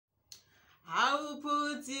I will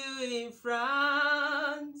put you in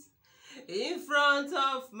front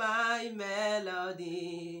of my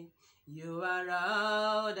melody. You are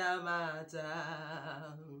all that matter.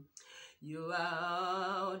 You are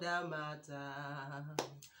all that matter.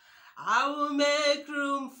 I will make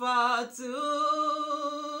room for two.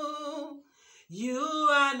 You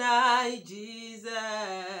and I,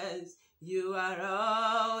 Jesus. You are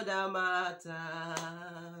all that matter.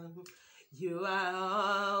 You are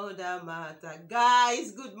all that matter.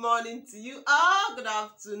 Guys, good morning to you all. Good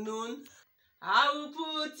afternoon. I will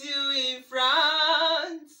put you in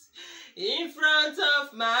front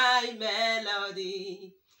of my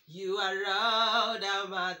melody. You are all that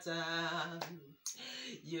matter.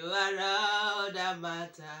 You are all that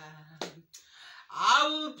matter. I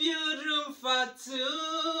will build room for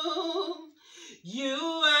two. You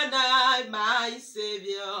and I, my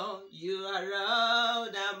Savior. You are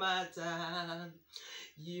all that matter.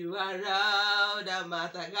 You are all that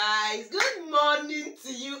matter. Guys, good morning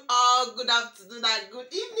to you all. Good afternoon and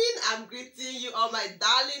good evening. I'm greeting you all, my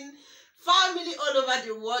darling family all over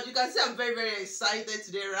the world. You can see I'm very, very excited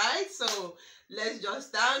today, right? So let's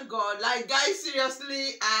just thank God. Like, guys,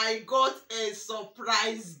 seriously, I got a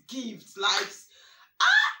surprise gift. Like,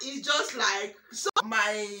 it's just like, so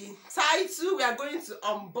my title, we are going to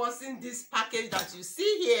unboxing this package that you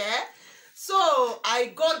see here. So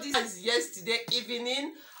I got this yesterday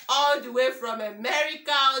evening, all the way from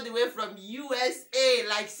America, all the way from USA.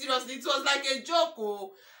 Like, seriously, it was like a joke.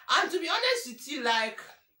 Oh. And to be honest with you, like,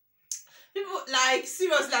 people, like,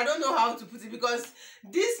 seriously, I don't know how to put it, because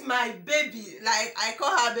this my baby, like, I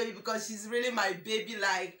call her baby because she's really my baby.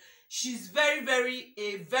 Like, she's very,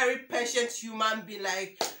 a very patient human being.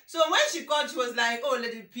 Like, so when she called, she was like, oh,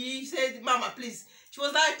 Lady P, she said, Mama, please. She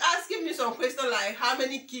was like asking me some questions like, how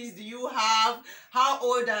many kids do you have? How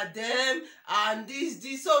old are them? And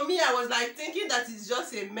this. So me, I was like thinking that it's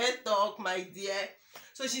just a mere talk, my dear.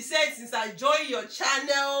 So she said, since I joined your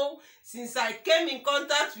channel, since I came in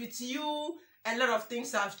contact with you, a lot of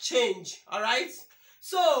things have changed, all right?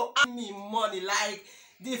 So, I need money, like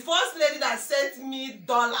the first lady that sent me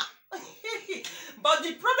 $1. But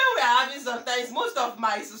the problem we're having sometimes, most of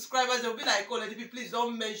my subscribers, they'll be like, oh, Lady P, please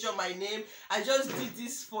don't mention my name. I just did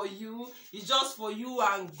this for you. It's just for you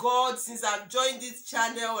and God, since I've joined this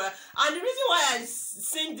channel. And the reason why I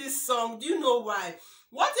sing this song, do you know why?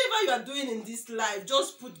 Whatever you are doing in this life,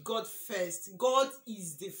 just put God first. God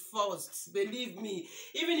is the first. Believe me.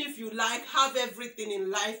 Even if you have everything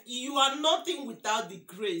in life, you are nothing without the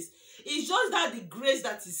grace. It's just that the grace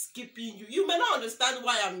that is keeping you. You may not understand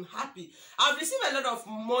why I'm happy. I've received a lot of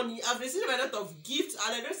money. I've received a lot of gifts.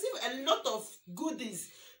 And I've received a lot of goodies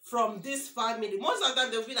from this family. Most of the time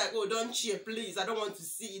they'll be like, oh, don't cheer, please. I don't want to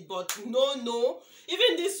see it. But no.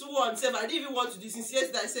 Even this one, I didn't even want to do this. Since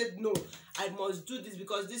yesterday, I said, no, I must do this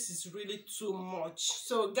because this is really too much.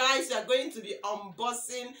 So, guys, we are going to be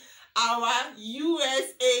unboxing our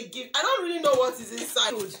USA gift. I don't really know what is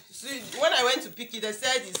inside. So when I went to pick it, they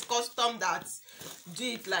said it's custom that do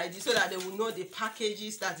it like this so that they will know the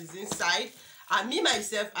packages that is inside. And me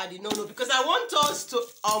myself, I did not know, because I want us to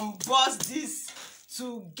unbox this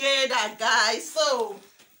together, guys. So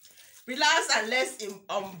relax and let's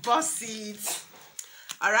unbox it.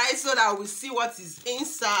 All right, so that we'll see what is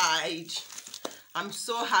inside. I'm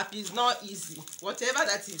so happy. It's not easy. Whatever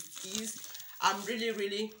that it is, I'm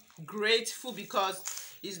really grateful, because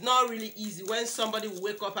it's not really easy when somebody will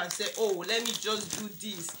wake up and say, oh, let me just do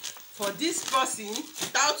this for this person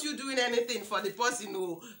without you doing anything for the person.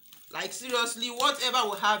 Oh, like, seriously, whatever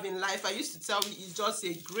we have in life, I used to tell you, it's just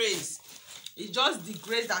a grace. It's just the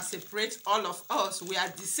grace that separates all of us. We are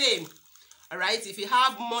the same. All right, if you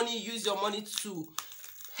have money, use your money to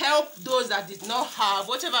help those that did not have.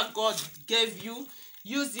 Whatever God gave you,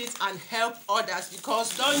 use it and help others,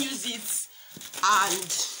 because don't use it and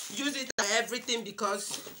use it for everything,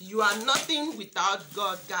 because you are nothing without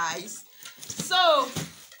God, guys. So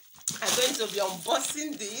I'm going to be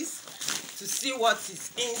unboxing this to see what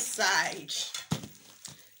is inside.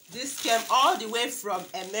 This came all the way from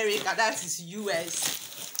America, that is US.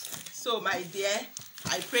 So my dear,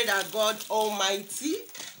 I pray that God Almighty,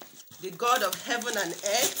 the God of heaven and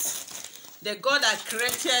earth, the God that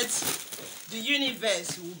created the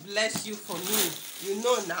universe, will bless you for me. You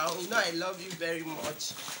know now, you know I love you very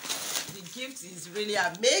much. The gift is really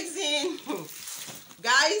amazing.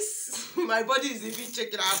 Guys, my body is a bit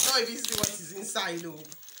shaking. I have not even seen what is inside though.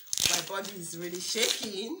 My body is really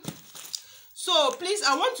shaking. So please,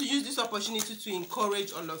 I want to use this opportunity to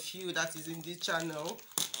encourage all of you that is in this channel.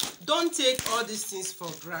 Don't take all these things for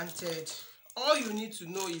granted. All you need to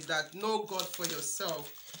know is that know God for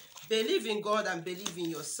yourself. Believe in God and believe in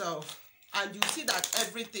yourself. and you see that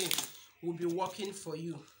everything will be working for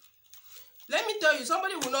you. Let me tell you,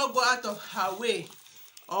 somebody will not go out of her way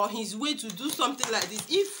or his way to do something like this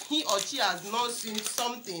if he or she has not seen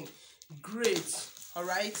something great. All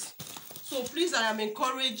right, so please, I am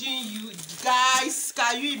encouraging you guys.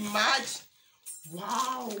 Can you imagine?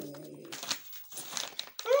 Wow.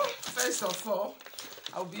 First of all,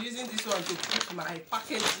 I'll be using this one to put my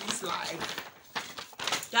packages. Like,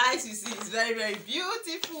 guys, you see, it's very, very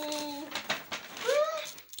beautiful.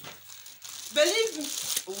 Believe me.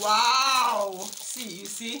 Wow. See, you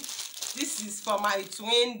see, this is for my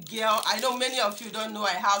twin girl. I know many of you don't know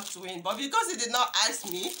I have twin, but because he did not ask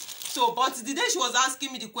me, so, but the day she was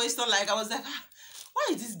asking me the question, like, I was like, why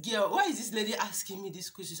is this lady asking me this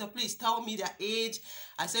question? So please tell me their age.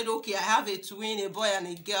 I said, okay, I have a twin, a boy and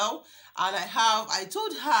a girl, and I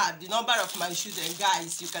told her the number of my children.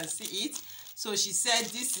 Guys, you can see it. So she said,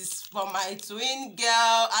 this is for my twin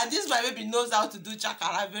girl, and this my baby knows how to do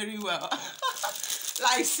chakara very well.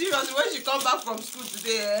 Like, seriously, when she comes back from school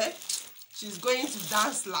today, she's going to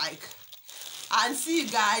dance like. And see,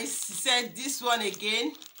 guys, she said this one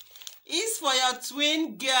again is for your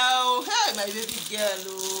twin girl. Hey, my baby girl.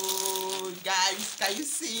 Oh, guys, can you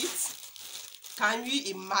see it? Can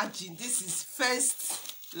you imagine? This is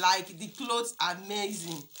first, like, the clothes are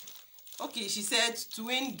amazing. Okay, she said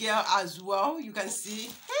twin girl as well. You can see.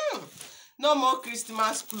 No more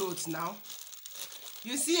Christmas clothes now.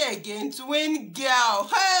 You see again, twin girl.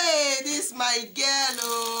 Hey, this my girl.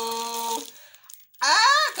 Oh.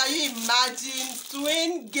 Can you imagine?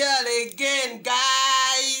 Twin girl again,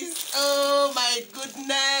 guys. Oh my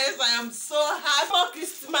goodness, I am so happy. For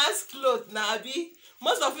Christmas clothes now, Abi.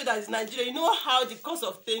 Most of you that is Nigeria, you know how the cost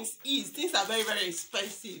of things is. Things are very, very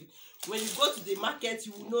expensive. When you go to the market,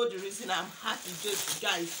 you will know the reason I'm happy. Just,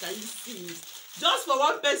 guys, can you see it? Just for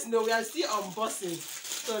one person, though, we are still unboxing.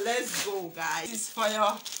 So let's go, guys. This is for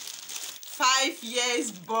your 5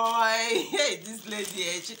 years boy. Hey, this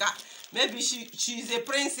lady, Chika. Maybe she's a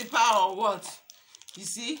principal or what. You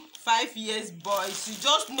see, 5 years boy. She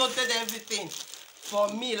just noted everything for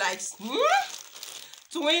me, like,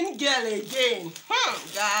 twin girl again.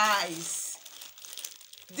 Guys.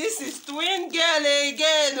 This is twin girl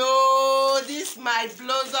again. Oh, this my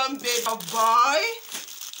blossom baby boy.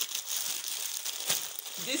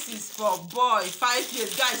 This is for boy, 5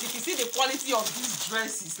 years. Guys, if you see the quality of these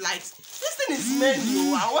dresses, like, this thing is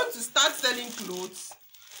menu. I want to start selling clothes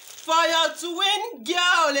for your twin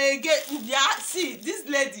girl again. Yeah, see, this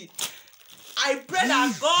lady, I pray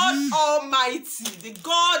that God Almighty, the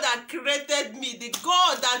God that created me, the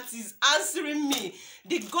God that is answering me,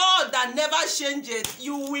 the God that never changes,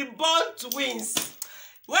 you will born twins.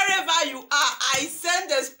 Wherever you are, I send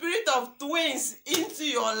the spirit of twins into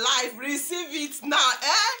your life. Receive it now.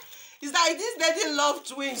 It's like this lady love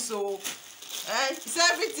twins, so it's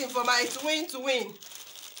everything for my twin.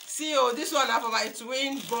 See, oh, this one are for my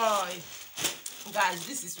twin boy. Guys,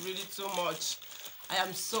 this is really too much. I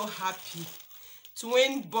am so happy.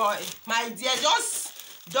 Twin boy, my dear, just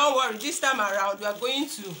don't worry. This time around, we are going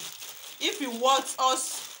to, if you want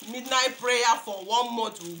us midnight prayer for 1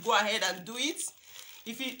 month, we'll go ahead and do it.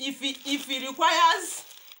 If it requires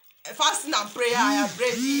fasting and prayer, I am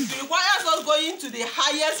ready. If it requires us going to the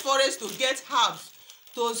highest forest to get herbs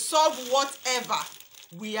to solve whatever,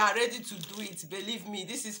 we are ready to do it. Believe me,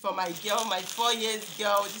 this is for my girl, my 4 years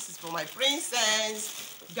girl. This is for my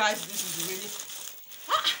princess. Guys, this is really...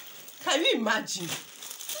 can you imagine?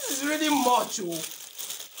 This is really much. Oh.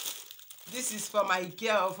 This is for my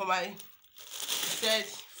girl, for my... said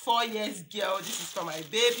 4 years girl. This is for my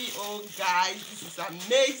baby. Oh, guys, this is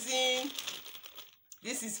amazing.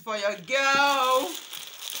 This is for your girl.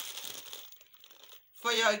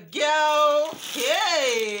 For your girl.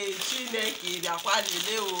 Hey, Chineke,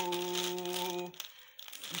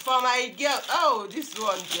 for my girl. Oh, this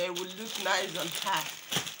one there will look nice on her.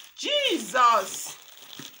 Jesus.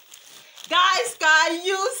 Guys, can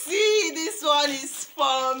you see? This one is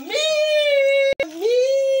for me.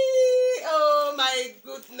 Oh my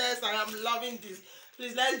goodness, I am loving this.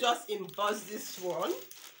 Please, let's just emboss this one.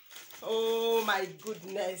 Oh my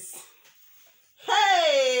goodness.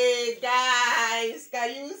 Hey guys, can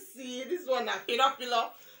you see this one? Peanut.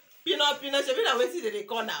 Waiting the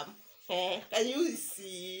corner. Can you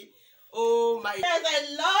see? Oh my goodness, I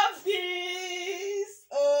love this.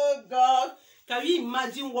 Oh God. Can you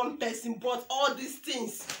imagine one person bought all these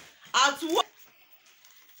things at once?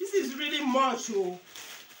 This is really much. Oh.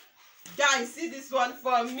 Guys, see this one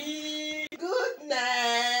for me.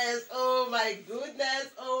 Goodness. Oh my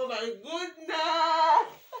goodness. Oh my goodness.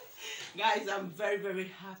 Guys, I'm very,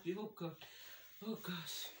 very happy. Oh God. Oh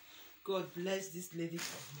gosh. God bless this lady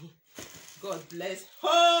for me. God bless.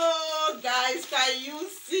 Oh, guys, can you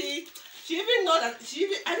see? She even know that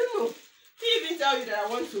I don't know. She even tell you that I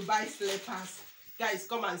want to buy slippers. Guys,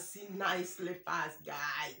 come and see nice slippers,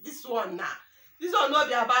 guys. This one now. This one not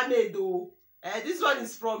be about made though. This one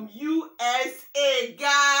is from USA,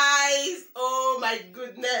 guys. Oh my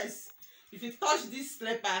goodness. If you touch these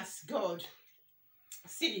slippers, God.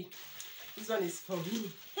 See, this one is for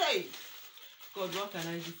me. Hey, God, what can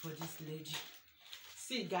I do for this lady?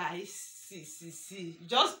 See, guys, see.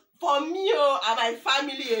 Just for me, oh, and my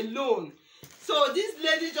family alone. So this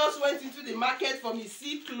lady just went into the market for me.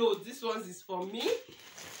 See clothes. This one is for me.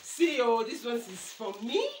 See, oh, this one is for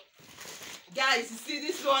me. Guys, you see,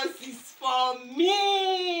 this one is for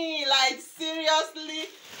me. Like, seriously.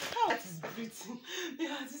 My heart is breathing. My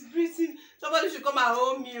heart is breathing. Somebody should come and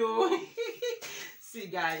hold me, oh. See,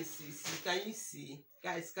 guys, see. Can you see?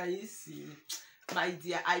 Guys, can you see? My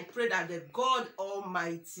dear, I pray that the God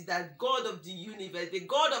Almighty, that God of the universe, the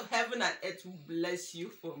God of heaven and earth will bless you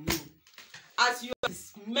for me. As you,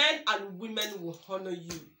 men and women will honor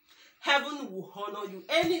you. Heaven will honor you.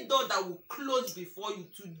 Any door that will close before you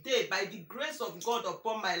today, by the grace of God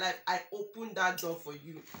upon my life, I open that door for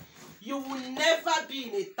you. You will never be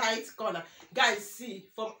in a tight corner. Guys, see,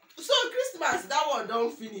 so Christmas, that one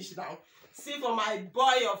don't finish now. See, for my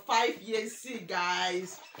boy of 5 years, see,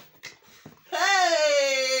 guys. Hey,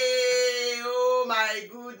 oh my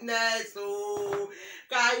goodness, oh,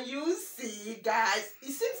 can you see, guys?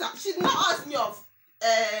 It seems that she did not ask me of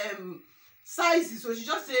sizes, so she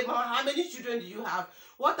just said, Mama, how many children do you have?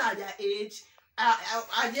 What are their age?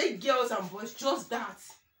 Are they girls and boys? Just that.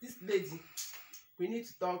 This lady, we need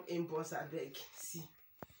to talk in boss, I beg. See,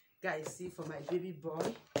 guys, see, for my baby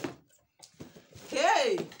boy.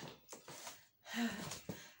 Okay.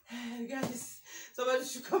 Guys, somebody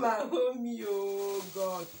should come and hold me, oh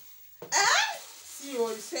God. See, oh,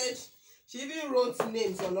 he said, she even wrote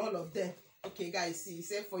names on all of them. Okay, guys, see, he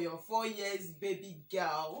said, for your 4 years baby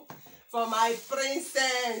girl, for my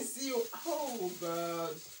princess. See, oh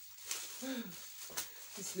God.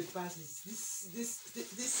 This slippers is,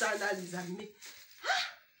 this sandal is on me.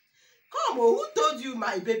 Come on, who told you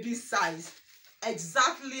my baby's size?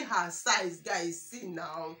 Exactly her size, guys, see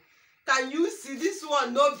now. Can you see this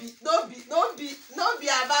one? No be about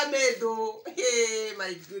me though. Hey,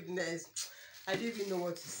 my goodness. I didn't even know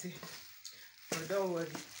what to say. But don't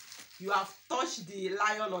worry. You have touched the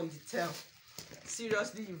lion on the tail.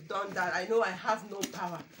 Seriously, you've done that. I know I have no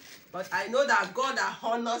power. But I know that God that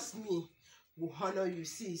honors me will honor you.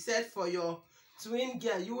 See, he said for your twin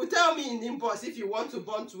girl. You will tell me in impulse if you want to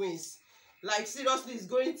born twins. Like, seriously, it's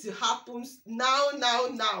going to happen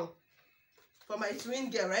now. For my twin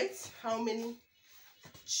girl, right? How many?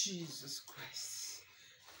 Jesus Christ.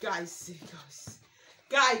 Guys, see, guys.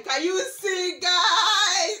 Guys, can you see,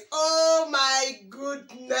 guys? Oh my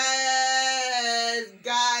goodness.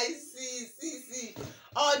 Guys, see.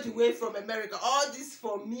 All the way from America. All this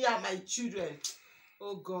for me and my children.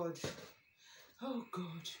 Oh God. Oh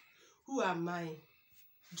God. Who am I?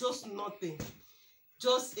 Just nothing.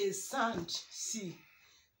 Just a sand. See.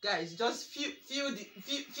 Guys, just feel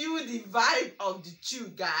the vibe of the chew,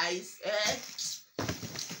 guys.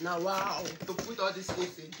 Now, wow, to put all this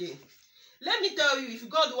stuff again. Let me tell you, if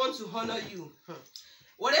God wants to honor you,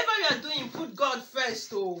 whatever you are doing, put God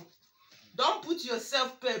first. Oh, don't put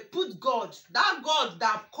yourself first. Put God. That God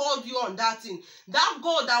that called you on that thing. That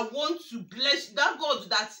God that wants to bless. That God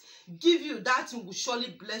that give you that thing will surely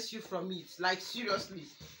bless you from it. Like, seriously.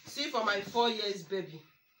 See, for my 4 years baby.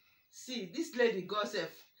 See, this lady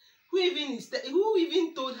gossip. Who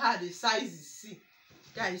even told her the sizes? See,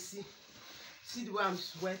 guys, see the way I'm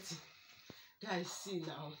sweating. Guys, see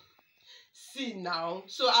now.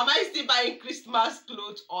 So am I still buying Christmas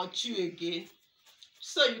clothes or chew again?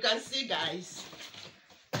 So you can see, guys,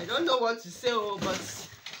 I don't know what to say, but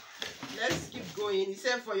let's keep going. He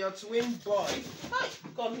said for your twin boy. Hi,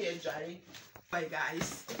 come here, Jerry. Bye,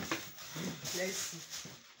 guys. Let's see.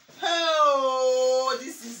 Oh,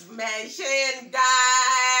 this is machine,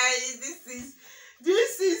 guys.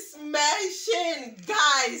 This is machine,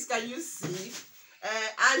 guys. Can you see?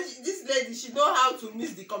 And this lady, she know how to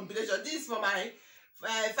mix the combination. This is for my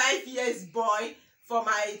 5 years boy, for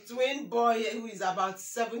my twin boy who is about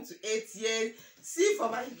 7 to 8 years. See, for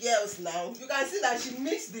my girls now, you can see that she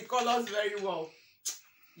mixed the colors very well.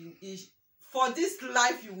 For this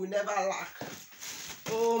life, you will never lack.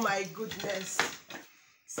 Oh my goodness.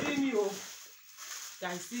 See me, oh.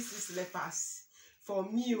 Guys, this is slippers for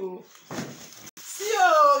me, oh. See,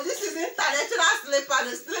 oh, this is international slipper.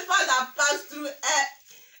 The slipper that pass through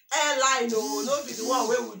airline, oh. Not be the one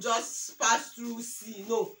where we just pass through sea.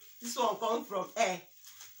 No, this one comes from air.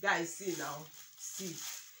 Guys, see now. See.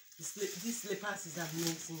 This slippers is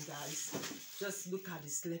amazing, guys. Just look at the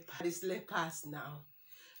slippers. The slippers now.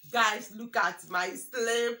 Guys, look at my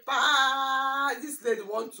slippers. This lady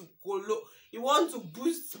want to colo. He want to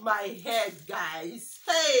boost my head, guys.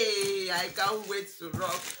 Hey, I can't wait to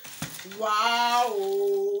rock.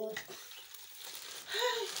 Wow.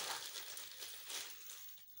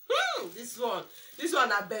 This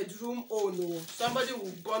one a bedroom. Oh no, somebody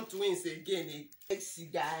will burn twins again. See,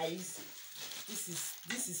 guys,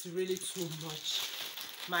 this is really too much.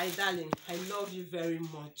 My darling, I love you very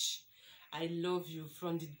much. I love you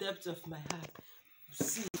from the depth of my heart.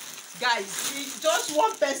 See, guys, see, just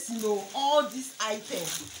one person know all these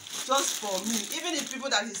items just for me. Even the people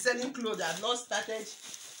that is selling clothes have not started.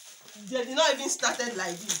 They did not even started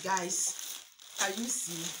like this, guys. Can you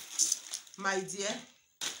see, my dear?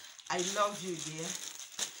 I love you, dear.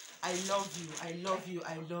 I love you. I love you.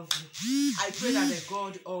 I love you. I pray that the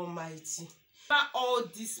God Almighty, where all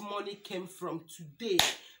this money came from today,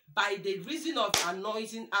 by the reason of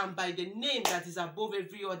anointing and by the name that is above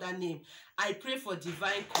every other name, I pray for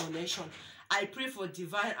divine connection. I pray for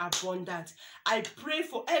divine abundance. I pray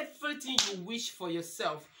for everything you wish for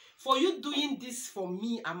yourself. For you doing this for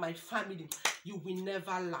me and my family, you will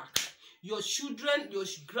never lack. Your children, your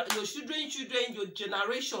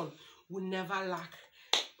generation will never lack.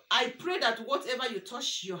 I pray that whatever you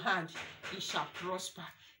touch your hand, it shall prosper.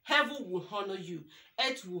 Heaven will honor you.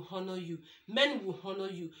 Earth will honor you. Men will honor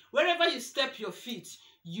you. Wherever you step your feet,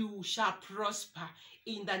 you shall prosper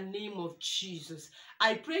in the name of Jesus.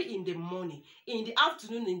 I pray in the morning, in the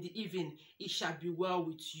afternoon, in the evening, it shall be well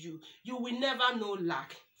with you. You will never know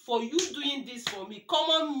lack. For you doing this for me, come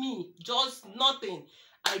on me, just nothing.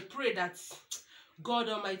 I pray that God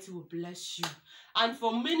Almighty will bless you. And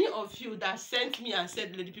for many of you that sent me and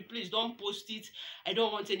said, Lady P, please don't post it. I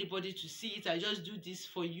don't want anybody to see it. I just do this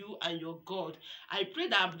for you and your God. I pray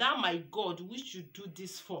that my God, which you do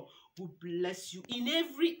this for, will bless you in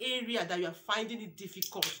every area that you are finding it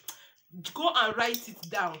difficult. Go and write it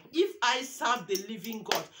down. If I serve the living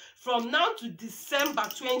God, from now to December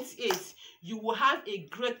 28th, you will have a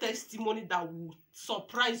great testimony that will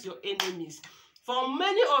surprise your enemies. For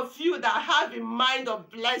many of you that have in mind of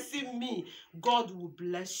blessing me, God will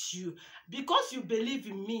bless you. Because you believe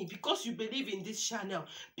in me, because you believe in this channel,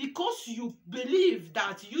 because you believe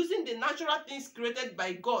that using the natural things created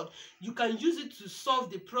by God, you can use it to solve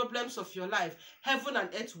the problems of your life. Heaven and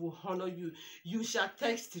earth will honor you. You shall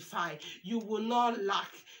testify. You will not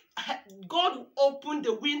lack. God will open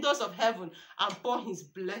the windows of heaven and pour his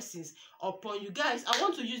blessings upon you. Guys, I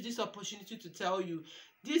want to use this opportunity to tell you,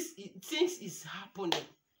 things is happening.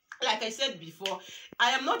 Like I said before,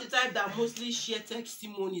 I am not the type that mostly share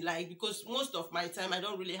testimony, because most of my time I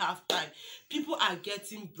don't really have time. People are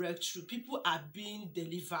getting breakthrough. People are being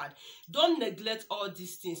delivered. Don't neglect all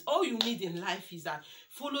these things. All you need in life is that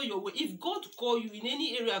follow your way. If God call you in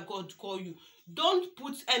any area, God call you, don't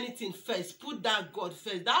put anything first. Put that God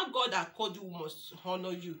first. That God that called you must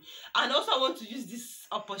honor you. And also I want to use this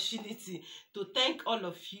opportunity to thank all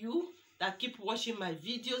of you that keep watching my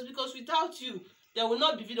videos, because without you, there will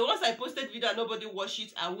not be video. Once I posted video and nobody watched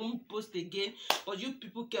it, I won't post again. But you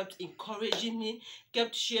people kept encouraging me,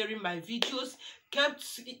 kept sharing my videos, kept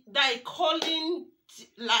calling,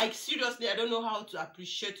 seriously, I don't know how to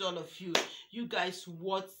appreciate all of you. You guys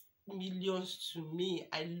worth millions to me.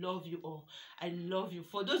 I love you all. I love you.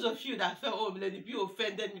 For those of you that felt, oh, Lady P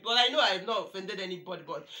offended me, but I know I have not offended anybody,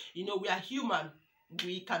 but you know, we are human.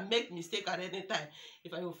 We can make mistake at any time.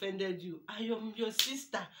 If I offended you, I am your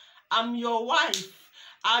sister, I'm your wife,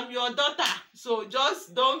 I'm your daughter. So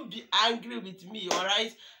just don't be angry with me, all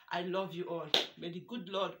right? I love you all. May the good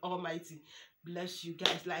Lord Almighty bless you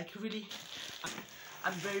guys. Really,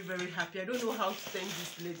 I'm very, very happy. I don't know how to thank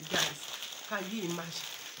this lady, guys. Can you imagine?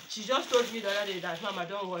 She just told me the other day that, Mama,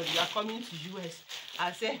 don't worry, you are coming to US.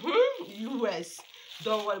 I said, US,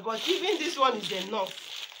 don't worry. But even this one is enough.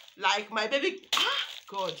 My baby,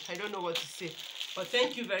 God, I don't know what to say. But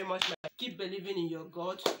thank you very much. Keep believing in your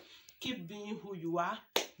God. Keep being who you are.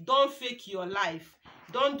 Don't fake your life.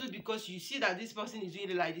 Don't do because you see that this person is doing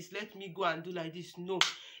it like this, let me go and do like this. No.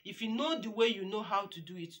 If you know the way you know how to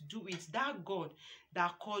do it, do it. That God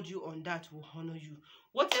that called you on that will honor you.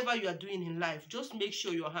 Whatever you are doing in life, just make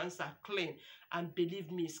sure your hands are clean. And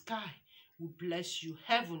believe me, sky will bless you.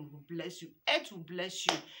 Heaven will bless you. Earth will bless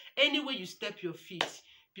you. Anywhere you step your feet,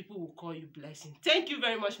 people will call you blessing. Thank you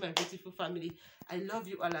very much, my beautiful family. I love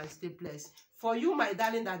you all and stay blessed. For you, my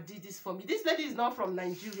darling, that did this for me. This lady is not from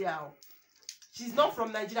Nigeria. She's not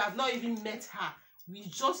from Nigeria. I've not even met her. We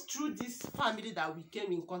just through this family that we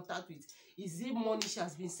came in contact with Is it money she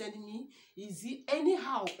has been sending me? Is it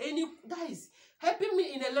anyhow? That is helping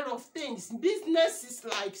me in a lot of things. Business is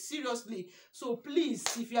like, seriously. So please,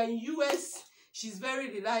 if you are in US, she's very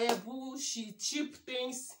reliable. She cheap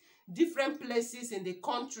things different places in the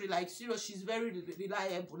country. Like serious, she's very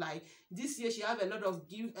reliable. Like this year she have a lot of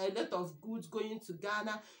goods going to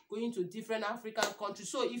Ghana, going to different African countries.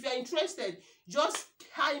 So if you're interested, just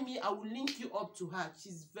hi me. I will link you up to her.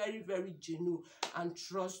 She's very, very genuine and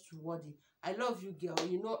trustworthy. I love you, girl.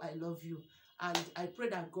 You know I love you, and I pray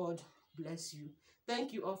that God bless you.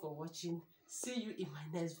 Thank you all for watching. See you in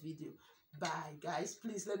my next video. Bye, guys.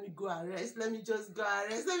 Please let me go and rest. Let me just go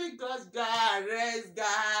and rest. Let me just go and rest,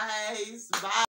 guys. Bye.